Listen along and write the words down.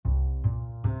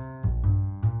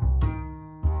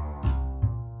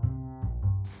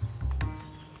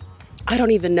I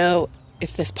don't even know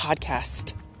if this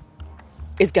podcast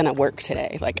is going to work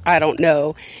today. Like, I don't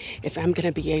know if I'm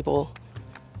going to be able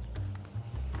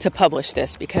to publish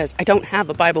this because I don't have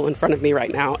a Bible in front of me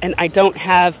right now, and I don't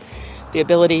have the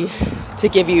ability to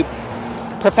give you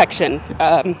perfection.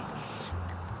 I'm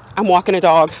walking a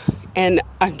dog, and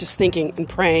I'm just thinking and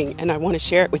praying, and I want to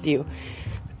share it with you,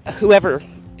 whoever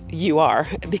you are,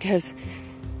 because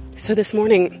so this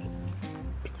morning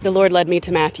the Lord led me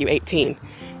to Matthew 18,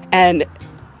 and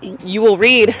you will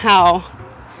read how,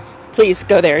 please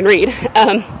go there and read,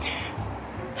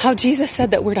 how Jesus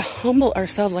said that we're to humble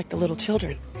ourselves like the little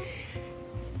children.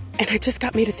 And it just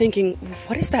got me to thinking,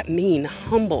 what does that mean,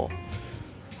 humble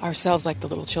ourselves like the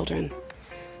little children?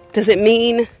 Does it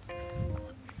mean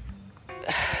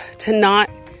to not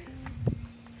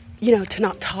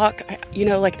talk,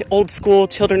 like the old school,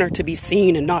 children are to be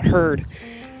seen and not heard?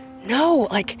 No,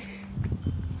 like,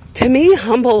 to me,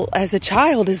 humble as a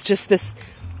child is just this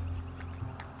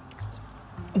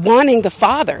wanting the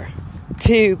Father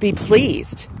to be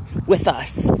pleased with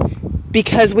us,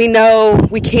 because we know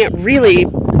we can't really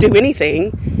do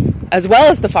anything as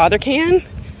well as the Father can,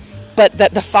 but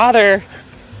that the Father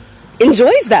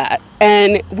enjoys that,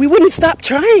 and we wouldn't stop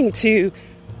trying to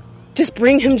just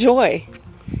bring him joy.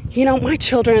 My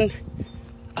children,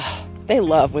 they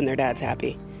love when their dad's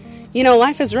happy.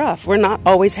 Life is rough. We're not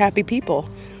always happy people.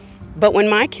 But when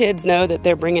my kids know that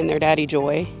they're bringing their daddy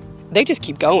joy, they just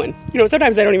keep going.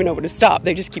 Sometimes they don't even know where to stop.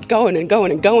 They just keep going and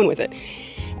going and going with it.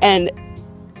 And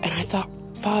I thought,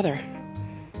 Father,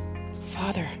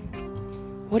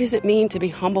 what does it mean to be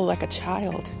humble like a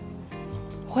child?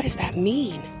 What does that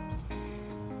mean?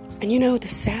 And the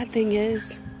sad thing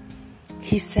is,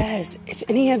 he says, if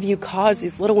any of you cause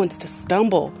these little ones to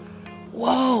stumble,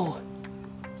 whoa,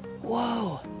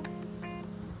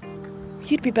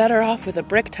 you'd be better off with a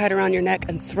brick tied around your neck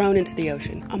and thrown into the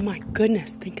ocean. Oh my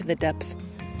goodness, think of the depth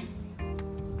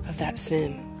of that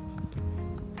sin,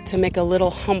 to make a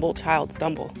little humble child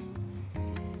stumble.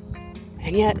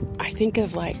 And yet, I think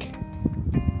of letting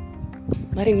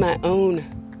my own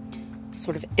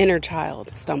sort of inner child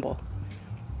stumble.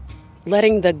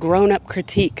 Letting the grown-up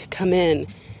critique come in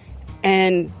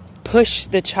and push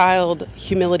the child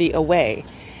humility away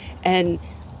and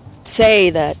say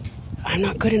that I'm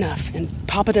not good enough and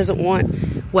Papa doesn't want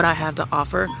what I have to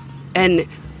offer and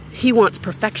he wants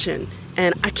perfection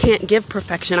and I can't give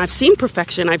perfection. I've seen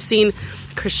perfection. I've seen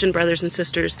Christian brothers and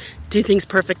sisters do things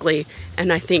perfectly,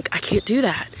 and I think I can't do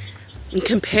that. And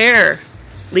compare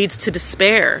leads to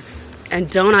despair, and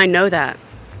don't I know that?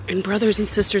 And brothers and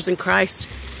sisters in Christ,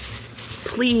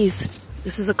 please,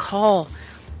 this is a call.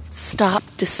 Stop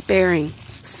despairing.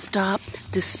 Stop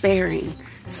despairing.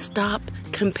 Stop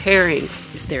comparing.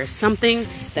 If there is something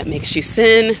that makes you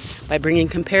sin by bringing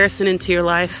comparison into your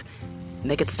life,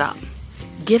 make it stop.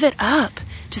 Give it up.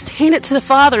 Just hand it to the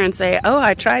Father and say, oh,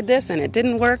 I tried this and it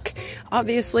didn't work.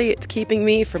 Obviously, it's keeping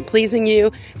me from pleasing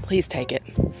you. Please take it.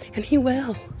 And He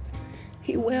will.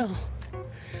 He will.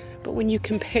 But when you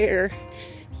compare,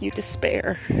 you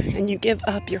despair and you give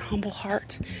up your humble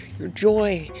heart, your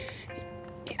joy.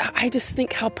 I just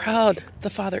think how proud the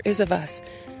Father is of us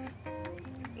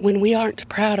when we aren't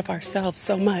proud of ourselves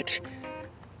so much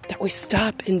that we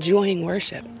stop enjoying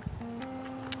worship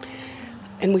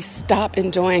and we stop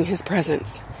enjoying His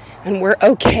presence. And we're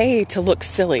okay to look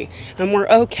silly, and we're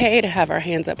okay to have our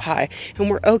hands up high, and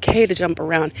we're okay to jump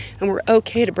around, and we're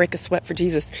okay to break a sweat for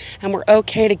Jesus, and we're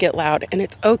okay to get loud, and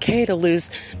it's okay to lose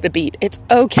the beat. It's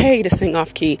okay to sing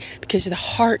off key, because the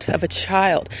heart of a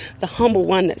child, the humble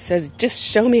one that says, just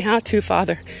show me how to,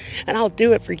 Father, and I'll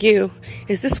do it for you.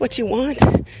 Is this what you want?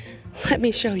 Let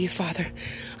me show you, Father.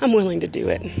 I'm willing to do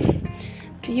it.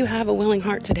 Do you have a willing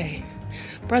heart today?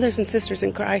 Brothers and sisters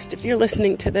in Christ, if you're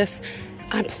listening to this,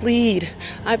 I plead,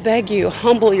 I beg you,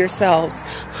 humble yourselves,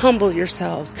 humble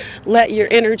yourselves. Let your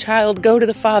inner child go to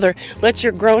the Father. Let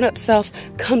your grown-up self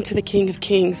come to the King of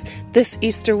Kings. This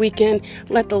Easter weekend,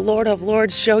 let the Lord of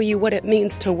Lords show you what it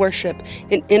means to worship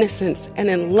in innocence and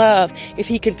in love. If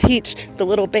He can teach the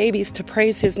little babies to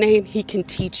praise His name, He can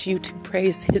teach you to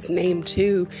praise His name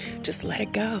too. Just let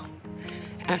it go.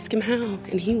 Ask Him how,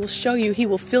 and He will show you. He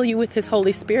will fill you with His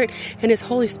Holy Spirit, and His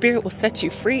Holy Spirit will set you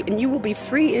free, and you will be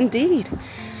free indeed.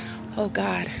 Oh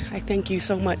God, I thank you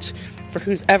so much for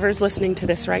whoever's listening to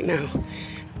this right now,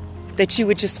 that you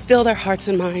would just fill their hearts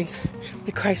and minds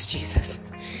with Christ Jesus.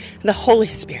 The Holy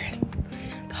Spirit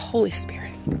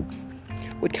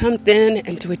would come then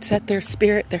and to would set their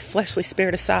spirit, their fleshly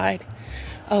spirit aside.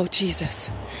 Oh Jesus,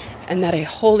 and that a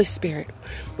Holy Spirit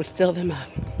would fill them up.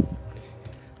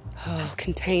 Oh,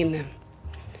 contain them.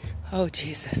 Oh,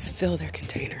 Jesus, fill their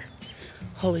container.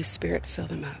 Holy Spirit, fill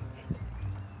them up.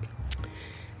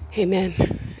 Amen.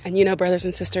 And you know, brothers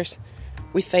and sisters,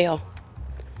 we fail.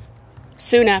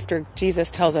 Soon after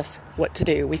Jesus tells us what to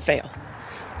do, we fail.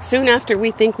 Soon after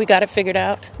we think we got it figured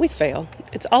out, we fail.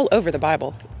 It's all over the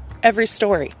Bible. Every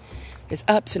story is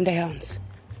ups and downs,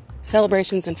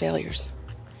 celebrations and failures,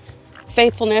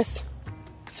 faithfulness,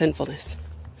 sinfulness,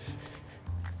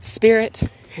 spirit,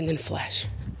 and then flesh.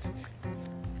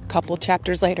 A couple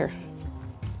chapters later,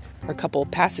 or a couple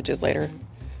passages later,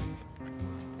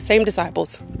 same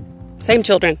disciples, same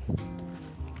children,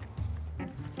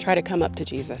 try to come up to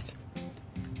Jesus.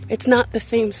 It's not the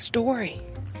same story.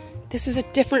 This is a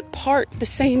different part, the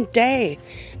same day.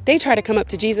 They try to come up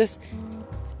to Jesus.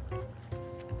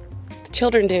 The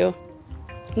children do.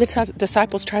 And the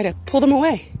disciples try to pull them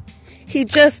away. He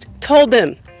just told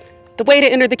them the way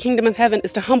to enter the kingdom of heaven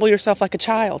is to humble yourself like a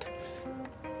child.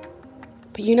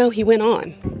 But you know, he went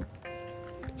on.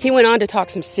 He went on to talk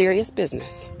some serious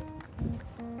business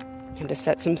and to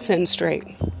set some sin straight.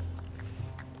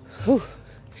 Whew.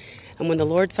 And when the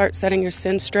Lord starts setting your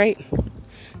sin straight,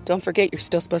 don't forget you're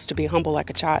still supposed to be humble like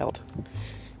a child.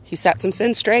 He set some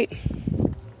sin straight.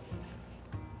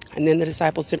 And then the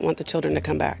disciples didn't want the children to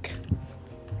come back.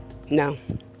 No.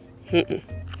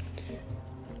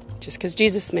 Just because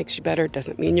Jesus makes you better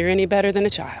doesn't mean you're any better than a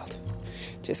child.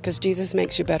 Just because Jesus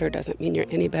makes you better doesn't mean you're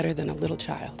any better than a little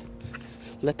child.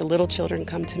 Let the little children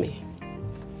come to me.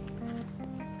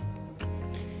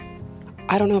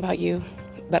 I don't know about you,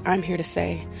 but I'm here to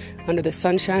say, under the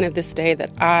sunshine of this day,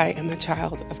 that I am a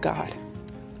child of God.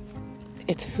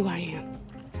 It's who I am.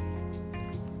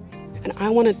 And I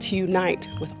wanted to unite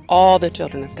with all the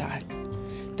children of God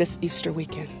this Easter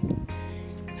weekend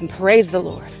and praise the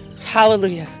Lord.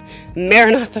 Hallelujah.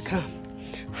 Maranatha come.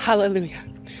 Hallelujah.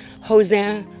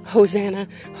 Hosanna, Hosanna,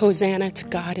 Hosanna to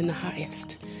God in the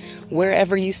highest.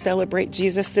 Wherever you celebrate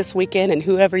Jesus this weekend and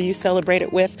whoever you celebrate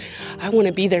it with, I want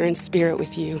to be there in spirit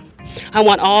with you. I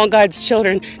want all God's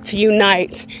children to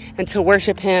unite and to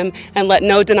worship him and let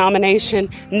no denomination,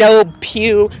 no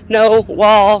pew, no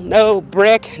wall, no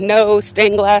brick, no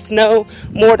stained glass, no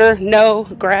mortar, no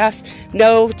grass,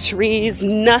 no trees,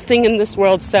 nothing in this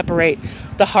world separate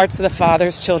the hearts of the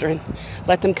Father's children.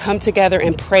 Let them come together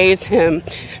and praise him.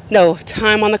 No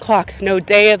time on the clock, no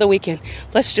day of the weekend.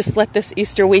 Let's just let this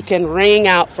Easter weekend ring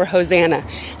out for Hosanna.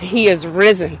 He is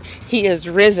risen. He is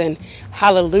risen.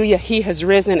 Hallelujah. He has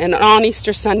risen. And on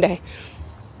Easter Sunday,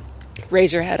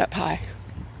 raise your head up high.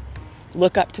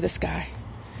 Look up to the sky.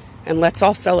 And let's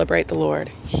all celebrate the Lord.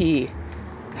 He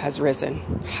has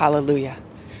risen. Hallelujah.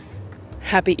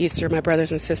 Happy Easter, my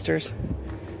brothers and sisters.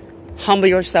 Humble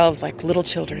yourselves like little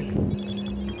children.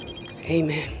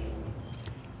 Amen.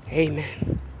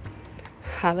 Amen.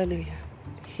 Hallelujah.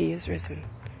 He is risen.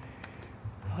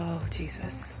 Oh,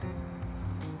 Jesus.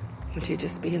 Would you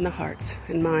just be in the hearts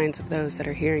and minds of those that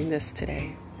are hearing this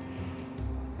today?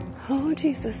 Oh,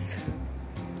 Jesus.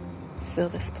 Fill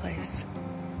this place.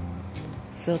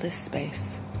 Fill this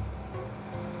space.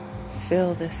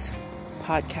 Fill this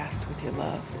podcast with your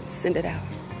love and send it out.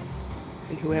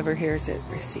 And whoever hears it,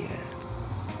 receive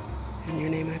it. In your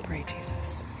name I pray,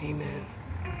 Jesus. Amen.